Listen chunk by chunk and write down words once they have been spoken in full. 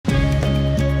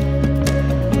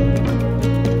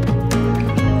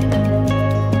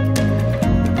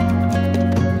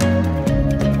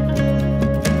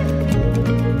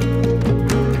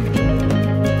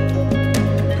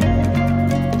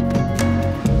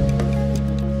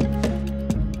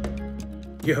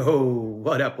Yo,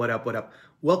 what up, what up, what up?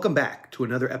 Welcome back to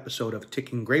another episode of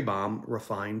Ticking Gray Bomb,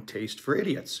 Refined Taste for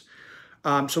Idiots.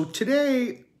 So today,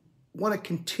 I want to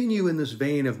continue in this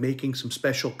vein of making some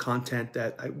special content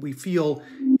that we feel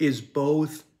is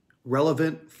both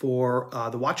relevant for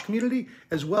the watch community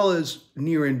as well as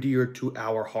near and dear to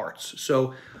our hearts.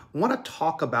 So I want to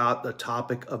talk about the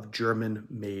topic of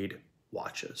German-made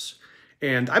watches.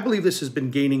 And I believe this has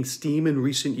been gaining steam in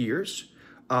recent years.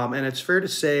 And it's fair to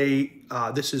say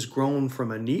this has grown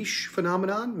from a niche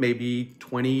phenomenon, maybe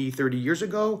 20, 30 years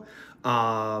ago,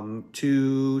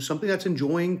 to something that's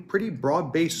enjoying pretty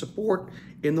broad-based support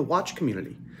in the watch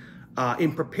community.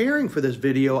 In preparing for this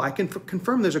video, I can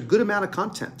confirm there's a good amount of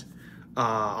content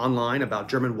online about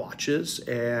German watches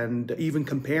and even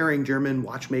comparing German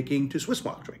watchmaking to Swiss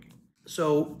watchmaking.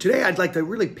 So today I'd like to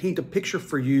really paint a picture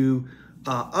for you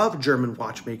of German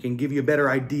watchmaking, give you a better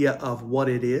idea of what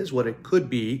it is, what it could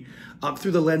be,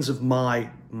 through the lens of my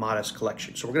modest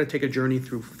collection. So we're going to take a journey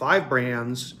through 5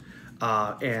 brands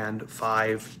and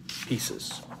 5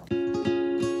 pieces.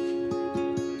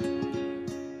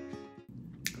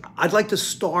 I'd like to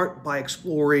start by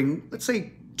exploring, let's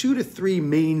say, 2 to 3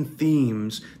 main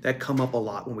themes that come up a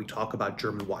lot when we talk about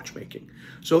German watchmaking.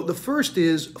 So the first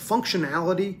is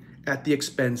functionality at the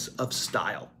expense of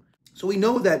style. So we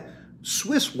know that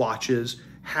Swiss watches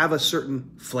have a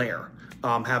certain flair,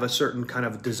 have a certain kind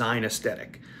of design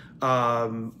aesthetic.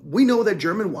 We know that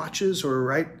German watches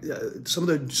are some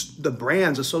of the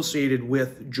brands associated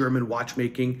with German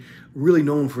watchmaking really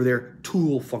known for their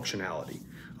tool functionality.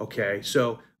 Okay,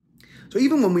 so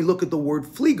even when we look at the word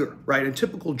Flieger, right, in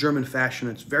typical German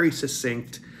fashion, it's very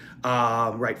succinct,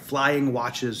 right? Flying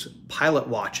watches, pilot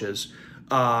watches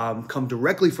come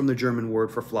directly from the German word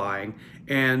for flying.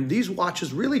 And these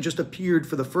watches really just appeared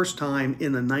for the first time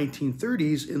in the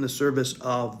 1930s in the service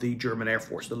of the German Air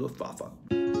Force, the Luftwaffe.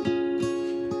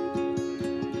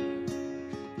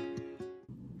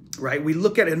 Right, we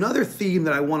look at another theme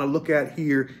that I want to look at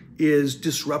here is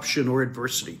disruption or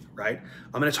adversity, right?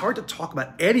 I mean, it's hard to talk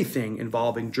about anything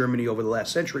involving Germany over the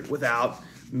last century without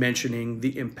mentioning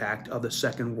the impact of the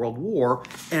Second World War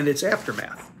and its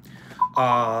aftermath.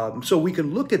 So we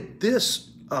can look at this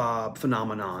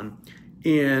phenomenon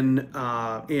in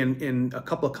a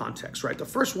couple of contexts, right? The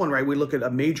first one, right, we look at a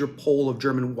major pole of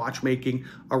German watchmaking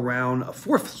around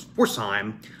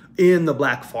Pforzheim in the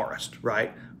Black Forest,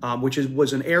 right? Which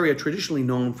was an area traditionally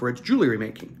known for its jewelry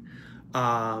making.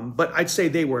 But I'd say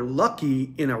they were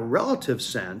lucky in a relative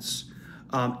sense,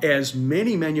 as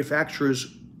many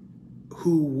manufacturers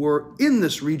who were in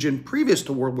this region previous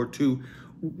to World War II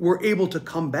were able to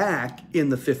come back in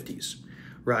the 50s,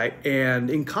 right? And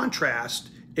in contrast,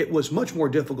 it was much more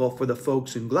difficult for the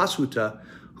folks in Glashütte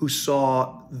who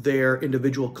saw their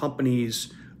individual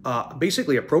companies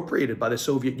basically appropriated by the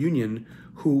Soviet Union,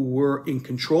 who were in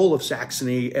control of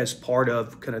Saxony as part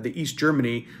of kind of the East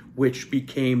Germany, which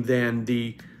became then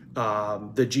the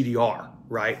GDR,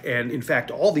 right? And in fact,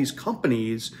 all these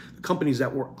companies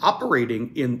that were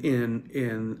operating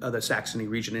in the Saxony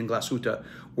region in Glashütte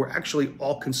were actually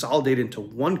all consolidated into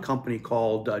one company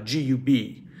called GUB.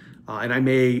 And I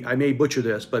may butcher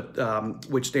this, but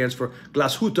which stands for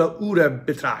Glashütte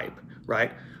Uhrbetrieb,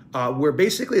 right? Where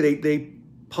basically they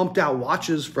pumped out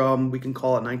watches from, we can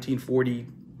call it 1940,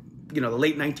 the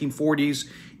late 1940s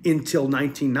until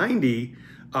 1990,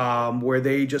 where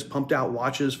they just pumped out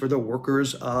watches for the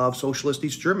workers of socialist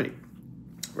East Germany,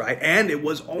 right? And it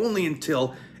was only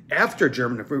until after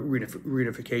German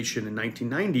reunification in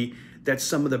 1990 that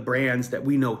some of the brands that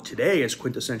we know today as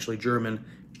quintessentially German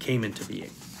came into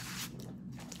being.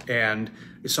 And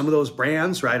some of those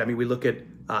brands, right? I mean, we look at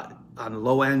on the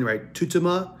low end, right?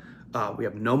 Tutema, we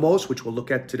have Nomos, which we'll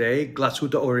look at today,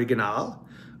 Glashütte Original,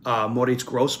 Moritz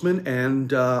Grossmann,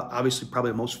 and obviously probably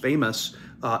the most famous,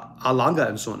 A. Lange &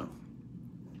 Söhne,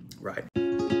 right?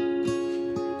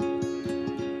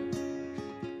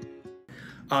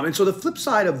 And so the flip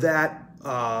side of that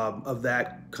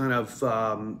kind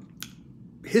of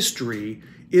history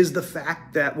is the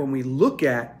fact that when we look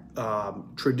at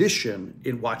tradition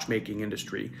in watchmaking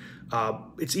industry,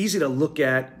 it's easy to look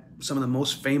at some of the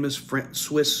most famous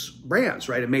Swiss brands,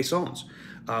 right, and maisons.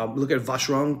 Look at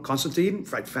Vacheron Constantin,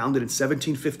 right, founded in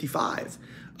 1755.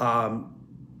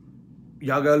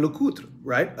 Jaeger LeCoultre,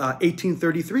 right,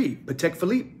 1833. Patek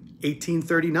Philippe,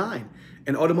 1839.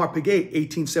 And Audemars Piguet,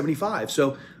 1875.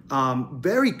 So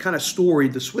very kind of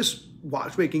storied. The Swiss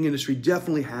watchmaking industry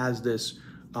definitely has this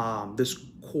this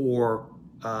core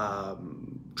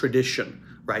tradition,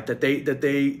 right, that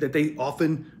they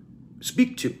often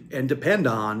speak to and depend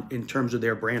on in terms of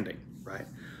their branding, right?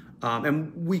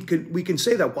 And we can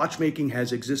say that watchmaking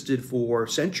has existed for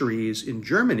centuries in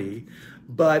Germany,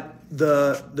 but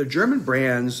the German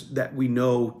brands that we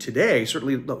know today,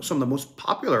 certainly some of the most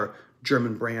popular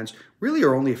German brands, really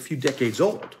are only a few decades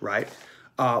old, right?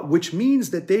 Which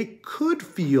means that they could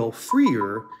feel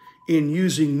freer in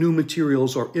using new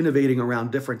materials or innovating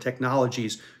around different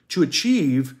technologies to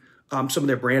achieve some of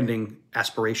their branding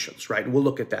aspirations, right? And we'll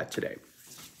look at that today.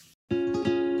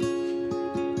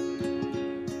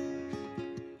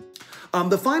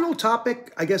 The final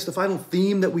topic, I guess the final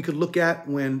theme that we could look at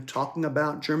when talking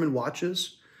about German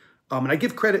watches, and I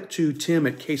give credit to Tim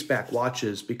at Caseback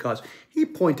Watches because he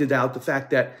pointed out the fact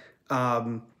that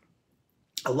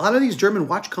a lot of these German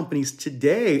watch companies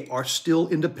today are still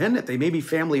independent. They may be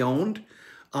family owned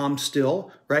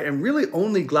still, right? And really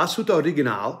only Glashütte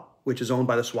Original, which is owned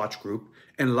by the Swatch Group,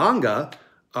 and Lange,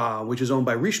 which is owned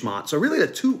by Richemont. So really the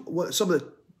two,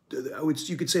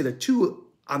 you could say the two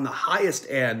on the highest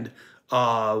end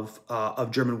of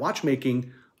German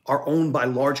watchmaking are owned by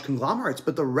large conglomerates,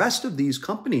 but the rest of these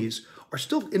companies are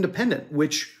still independent,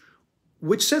 which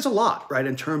says a lot, right,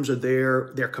 in terms of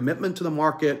their commitment to the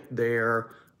market,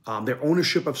 their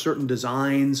ownership of certain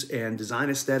designs and design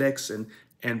aesthetics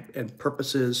and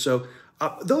purposes. So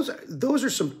those are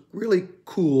some really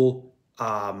cool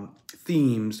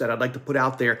themes that I'd like to put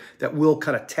out there that we'll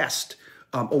kind of test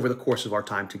over the course of our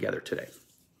time together today.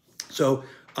 So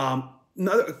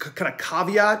another kind of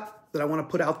caveat that I want to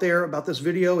put out there about this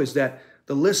video is that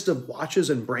the list of watches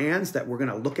and brands that we're going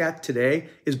to look at today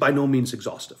is by no means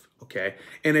exhaustive, okay?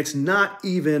 And it's not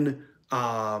even,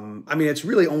 I mean, it's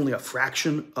really only a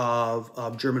fraction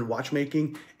of German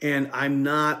watchmaking, and I'm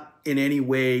not in any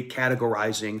way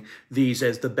categorizing these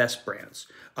as the best brands.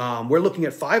 We're looking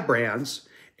at 5 brands,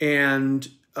 and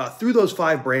through those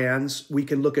 5 brands, we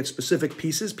can look at specific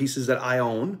pieces that I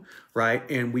own, right?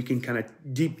 And we can kind of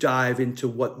deep dive into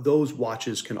what those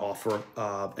watches can offer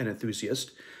an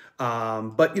enthusiast.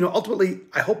 But, you know, ultimately,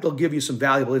 I hope they'll give you some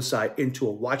valuable insight into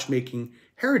a watchmaking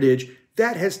heritage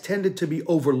that has tended to be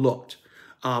overlooked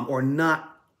or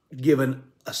not given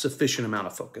a sufficient amount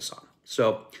of focus on.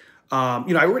 So,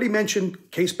 you know, I already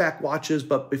mentioned Caseback watches,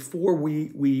 but before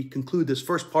we conclude this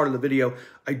first part of the video,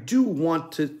 I do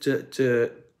want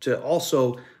to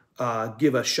also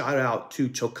give a shout out to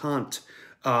Tocant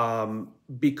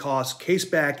because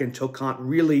Caseback and Tocant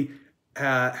really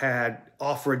had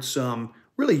offered some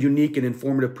really unique and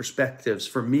informative perspectives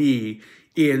for me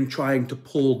in trying to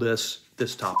pull this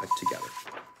topic together.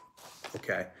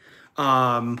 Okay.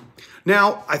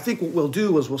 Now, I think what we'll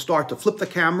do is we'll start to flip the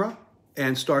camera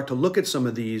and start to look at some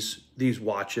of these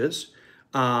watches.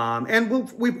 And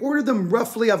we've ordered them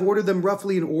roughly, I've ordered them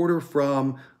roughly in order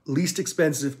from least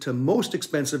expensive to most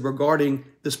expensive regarding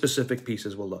the specific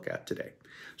pieces we'll look at today.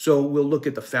 So we'll look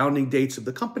at the founding dates of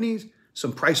the companies,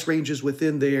 some price ranges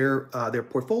within their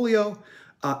portfolio,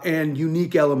 and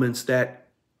unique elements that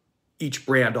each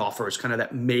brand offers, kind of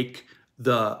that make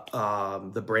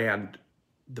the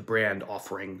brand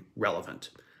offering relevant.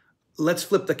 Let's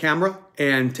flip the camera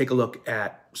and take a look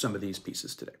at some of these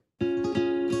pieces today.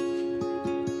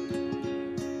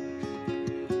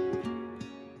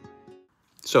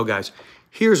 So guys,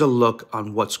 here's a look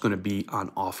on what's going to be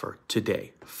on offer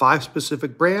today. 5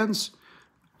 specific brands,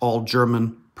 all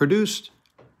German produced,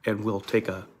 and we'll take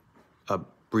a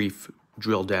brief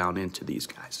drill down into these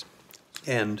guys.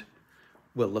 And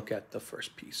we'll look at the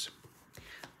first piece,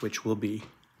 which will be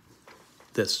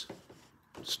this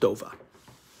Stova.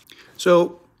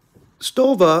 So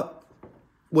Stova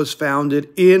was founded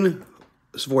in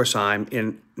Svorsheim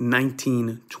in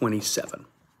 1927.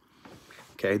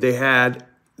 Okay, they had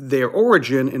their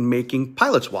origin in making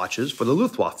pilot's watches for the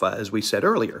Luftwaffe, as we said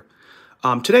earlier.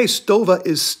 Today, Stova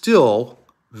is still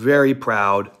very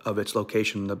proud of its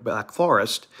location in the Black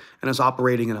Forest and is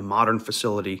operating in a modern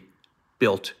facility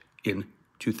built in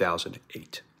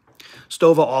 2008.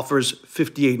 Stova offers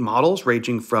 58 models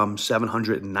ranging from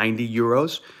 790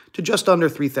 euros to just under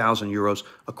 3,000 euros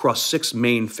across 6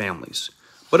 main families.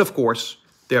 But of course,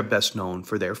 they're best known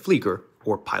for their Flieger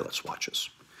or pilot's watches.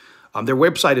 Their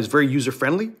website is very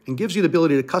user-friendly and gives you the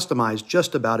ability to customize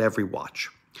just about every watch.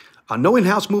 No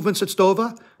in-house movements at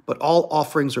Stova, but all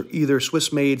offerings are either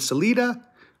Swiss-made Sellita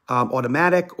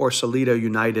automatic or Sellita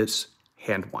Unitas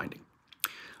hand winding.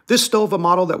 This Stova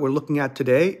model that we're looking at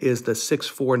today is the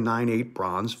 6498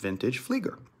 bronze vintage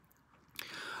Flieger.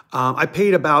 I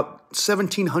paid about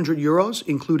 1,700 euros,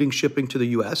 including shipping to the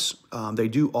US. They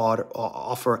do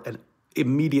offer an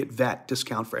immediate VAT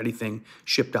discount for anything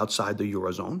shipped outside the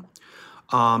Eurozone.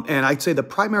 And I'd say the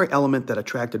primary element that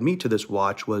attracted me to this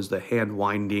watch was the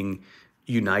hand-winding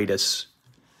Unitas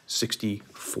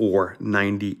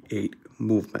 6498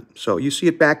 movement. So you see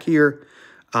it back here.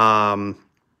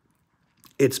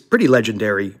 It's pretty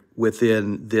legendary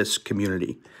within this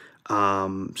community.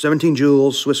 17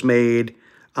 jewels, Swiss made.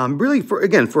 Really,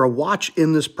 for a watch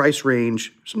in this price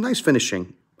range, some nice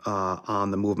finishing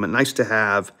on the movement. Nice to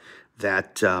have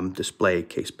that display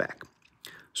case back.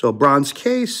 So bronze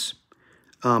case,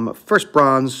 first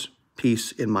bronze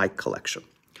piece in my collection.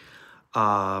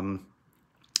 Now,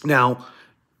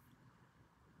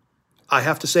 I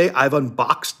have to say I've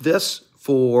unboxed this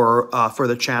for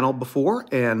the channel before,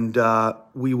 and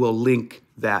we will link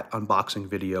that unboxing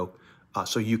video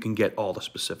so you can get all the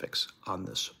specifics on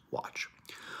this watch.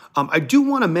 I do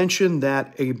want to mention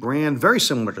that a brand very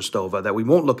similar to Stova that we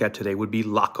won't look at today would be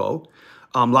Laco.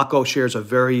 Laco shares a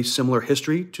very similar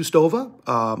history to Stova,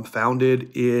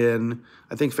 founded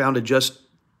just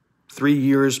 3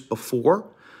 years before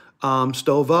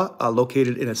Stova,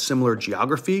 located in a similar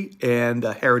geography and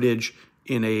a heritage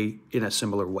in a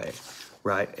similar way,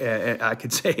 right? And I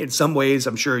could say in some ways,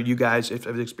 I'm sure you guys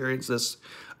have experienced this,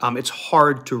 it's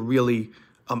hard to really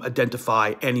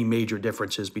identify any major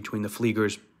differences between the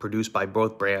Fliegers produced by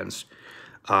both brands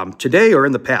today or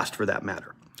in the past, for that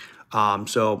matter.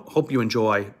 So hope you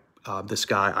enjoy this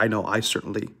guy. I know I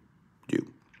certainly do.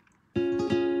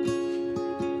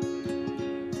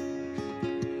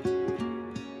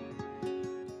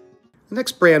 The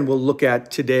next brand we'll look at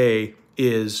today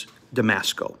is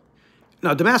Damasco.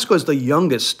 Now, Damasco is the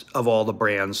youngest of all the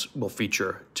brands we'll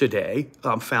feature today,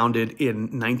 founded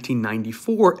in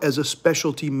 1994 as a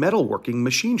specialty metalworking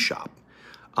machine shop,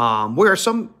 where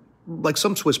some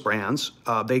Swiss brands,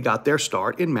 they got their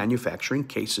start in manufacturing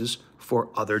cases for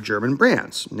other German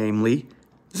brands, namely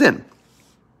Zinn.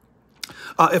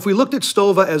 If we looked at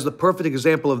Stova as the perfect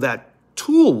example of that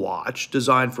tool watch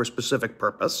designed for a specific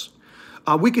purpose,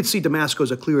 we could see Damasco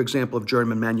as a clear example of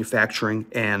German manufacturing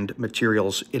and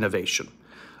materials innovation.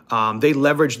 They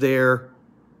leveraged their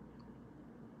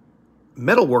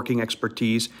metalworking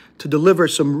expertise to deliver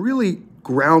some really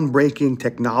groundbreaking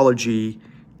technology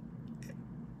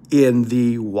in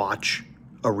the watch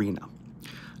arena.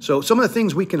 So some of the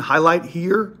things we can highlight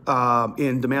here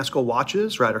in Damasco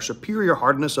watches, right, are superior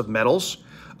hardness of metals,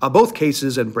 both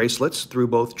cases and bracelets through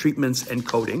both treatments and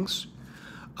coatings.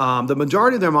 The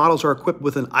majority of their models are equipped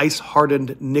with an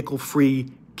ice-hardened,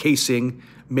 nickel-free casing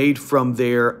made from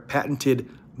their patented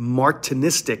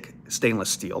martinistic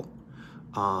stainless steel.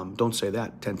 Don't say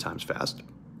that 10 times fast.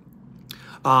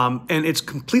 And it's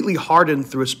completely hardened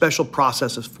through a special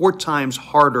process that's 4 times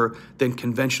harder than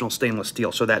conventional stainless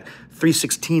steel. So that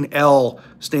 316L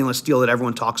stainless steel that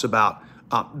everyone talks about,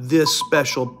 this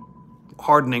special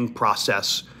hardening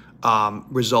process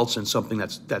results in something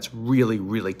that's really,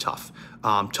 really tough.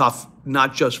 Tough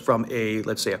not just from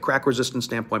let's say, a crack resistant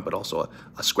standpoint, but also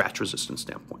a scratch resistant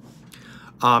standpoint.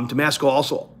 Damasco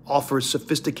also offers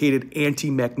sophisticated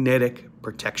anti-magnetic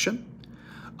protection.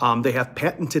 They have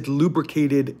patented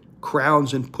lubricated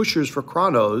crowns and pushers for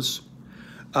chronos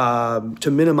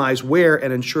to minimize wear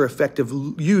and ensure effective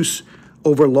use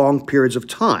over long periods of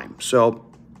time. So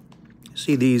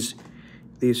see these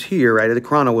here, right? The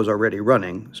chrono was already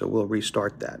running, so we'll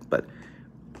restart that. But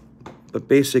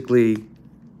basically,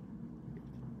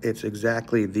 it's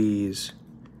exactly this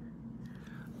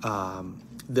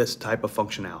type of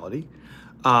functionality.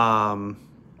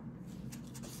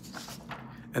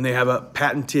 And they have a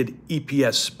patented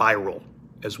EPS spiral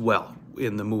as well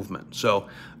in the movement. So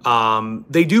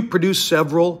they do produce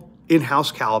several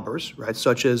in-house calibers, right,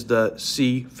 such as the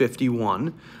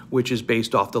C51, which is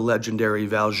based off the legendary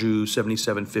Valjoux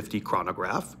 7750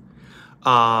 chronograph.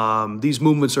 These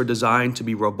movements are designed to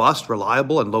be robust,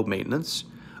 reliable, and low maintenance,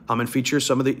 and feature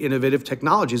some of the innovative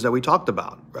technologies that we talked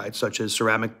about, right, such as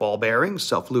ceramic ball bearings,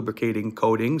 self-lubricating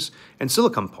coatings, and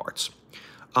silicone parts.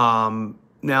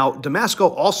 Now,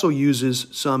 Damasco also uses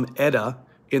some EDA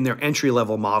in their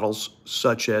entry-level models,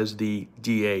 such as the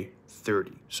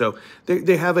DA30. So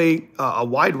they have a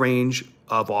wide range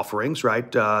of offerings,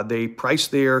 right? They price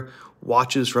their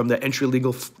watches from the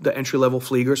entry-level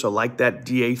Flieger, so like that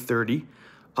DA30,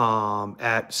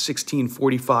 at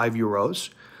 1645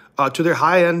 euros, to their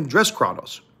high-end dress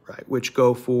chronos, right, which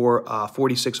go for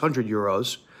 4,600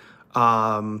 euros.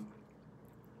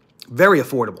 Very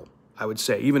affordable, I would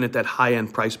say, even at that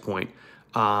high-end price point.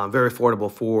 Very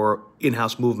affordable for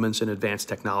in-house movements and advanced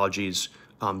technologies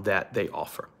that they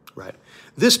offer, right?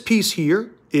 This piece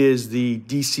here is the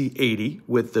DC80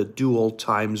 with the dual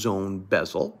time zone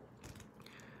bezel,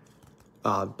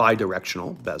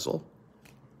 bidirectional bezel,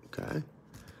 okay?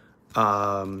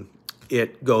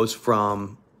 It goes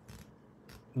from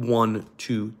 1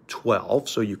 to 12,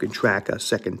 so you can track a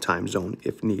second time zone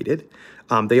if needed.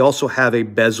 They also have a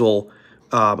bezel,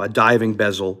 a diving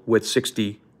bezel with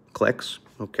 60 clicks,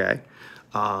 okay,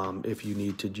 if you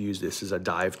need to use this as a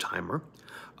dive timer.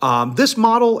 This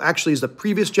model actually is the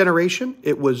previous generation.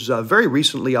 It was very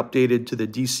recently updated to the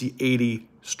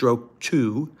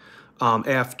DC80-2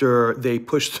 after they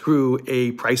pushed through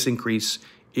a price increase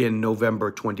in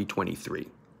November 2023.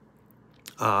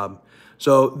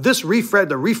 So this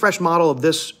the refresh model of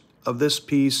this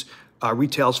piece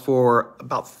retails for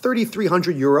about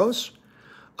 3,300 euros.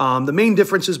 The main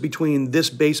differences between this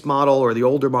base model or the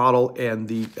older model and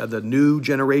the new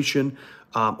generation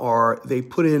are they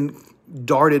put in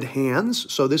darted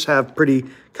hands. So this have pretty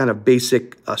kind of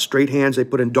basic straight hands. They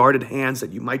put in darted hands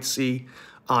that you might see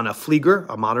on a Flieger,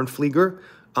 a modern Flieger.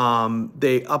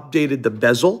 They updated the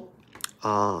bezel,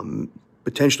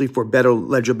 potentially for better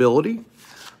legibility.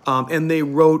 And they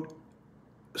wrote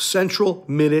Central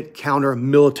Minute Counter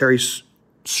Military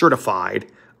Certified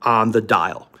on the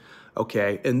dial.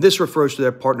 Okay, and this refers to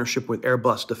their partnership with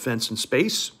Airbus Defence and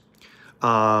Space,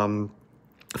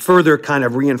 further kind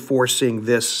of reinforcing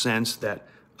this sense that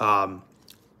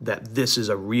that this is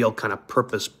a real kind of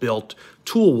purpose-built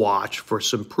tool watch for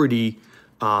some pretty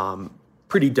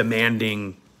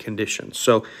demanding conditions.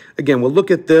 So again, we'll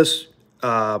look at this,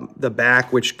 the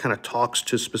back, which kind of talks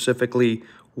to specifically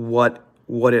what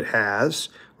it has,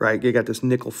 right? You got this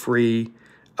nickel-free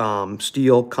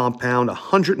steel compound,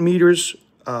 100 meters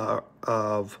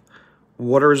of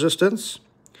water resistance.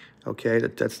 Okay,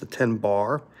 that's the 10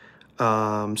 bar.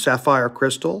 Sapphire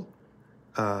crystal,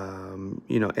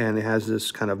 you know, and it has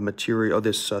this kind of material,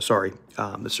 the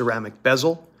ceramic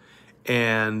bezel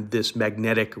and this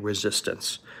magnetic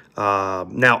resistance.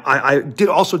 Now, I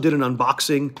also did an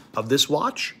unboxing of this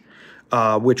watch,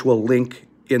 which we'll link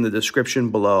in the description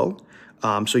below,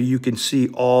 so you can see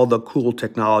all the cool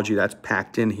technology that's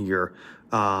packed in here.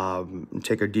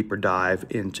 Take a deeper dive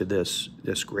into this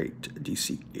great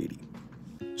DC80.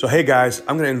 So hey guys,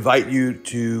 I'm going to invite you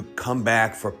to come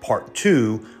back for part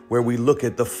 2, where we look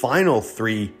at the final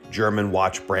 3 German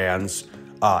watch brands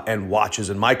and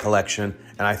watches in my collection,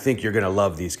 and I think you're going to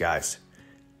love these guys.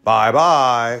 Bye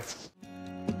bye.